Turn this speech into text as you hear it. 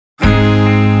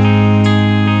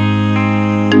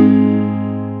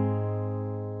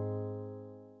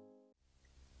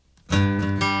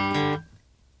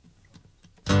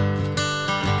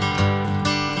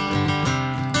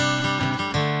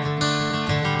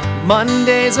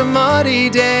Monday's a muddy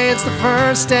day, it's the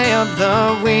first day of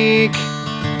the week.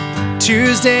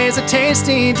 Tuesday's a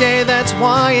tasty day, that's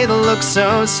why it looks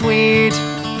so sweet.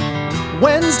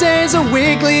 Wednesday's a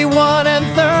wiggly one and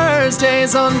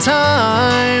Thursday's on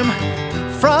time.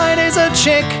 Friday's a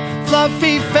chick,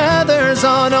 fluffy feathers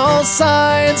on all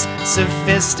sides.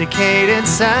 Sophisticated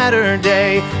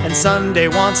Saturday, and Sunday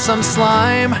wants some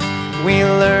slime. We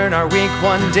learn our week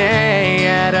one day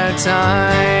at a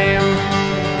time.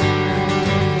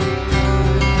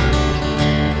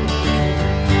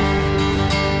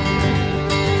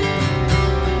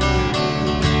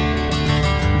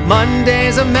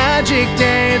 Monday's a magic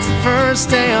day, it's the first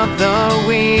day of the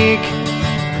week.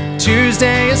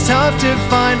 Tuesday is tough to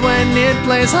find when it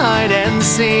plays hide and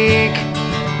seek.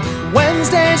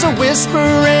 Wednesday's a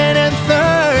whisperin' and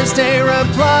Thursday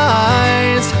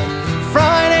replies.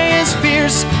 Friday is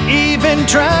fierce, even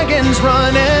dragons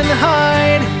run and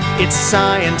hide. It's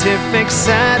scientific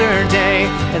Saturday,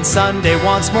 and Sunday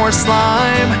wants more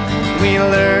slime. We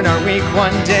learn our week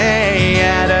one day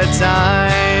at a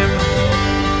time.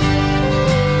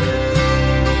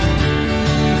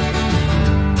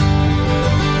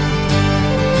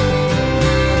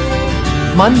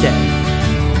 Monday,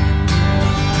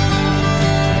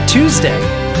 Tuesday,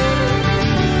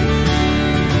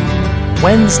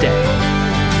 Wednesday,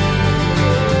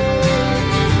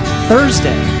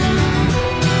 Thursday,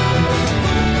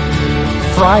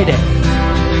 Friday,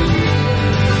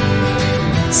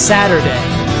 Saturday,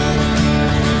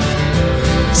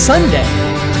 Sunday.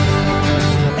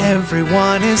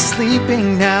 Everyone is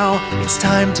sleeping now, it's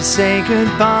time to say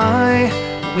goodbye.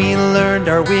 We learned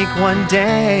our week one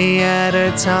day at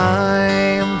a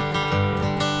time.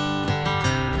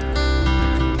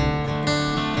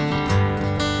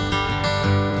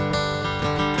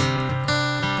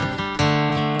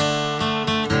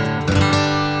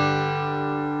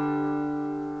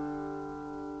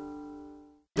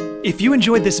 If you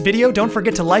enjoyed this video, don't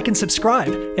forget to like and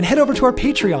subscribe, and head over to our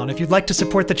Patreon if you'd like to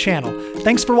support the channel.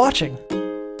 Thanks for watching!